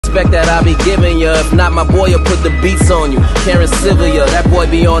respect that I be giving ya. If not, my boy will put the beats on you. Karen Sylvia, that boy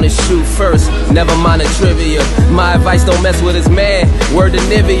be on his shoe first, never mind the trivia. My advice, don't mess with his man, word to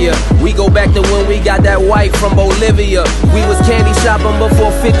Nivea. We go back to when we got that white from Bolivia. We was candy shopping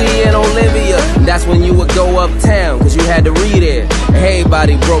before 50 and Olivia. That's when you would go uptown, cause you had to read it.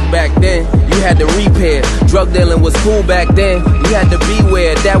 Everybody broke back then, you had to repair. Drug dealing was cool back then, you had to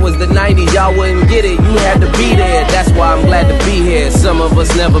beware. That was the 90s, y'all wouldn't get it, you had to be there. That's why I'm glad to be here. Some of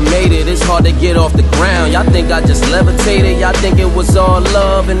us never made it, it's hard to get off the ground. Y'all think I just levitated, y'all think it was all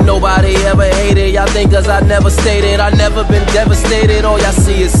love and nobody ever hated. Y'all think cause I never stated, I never been devastated. All y'all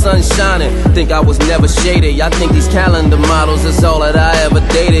see is sun shining, think I was never shaded. Y'all think these calendar models is all that I ever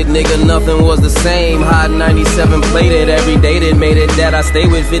dated. Nigga, nothing was the same. Hot 97 plated, every day that made it that I stay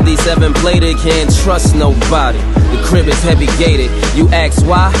with 57 plated. Can't trust nobody, the crib is heavy gated. You ask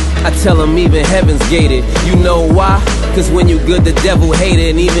why, I tell them even heaven's gated. You know why? Cause when you good the devil hate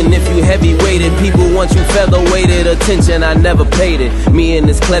it. And even if you heavy weighted, people want you featherweighted. Attention, I never paid it. Me and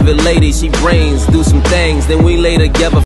this clever lady, she brains, do some things, then we lay together.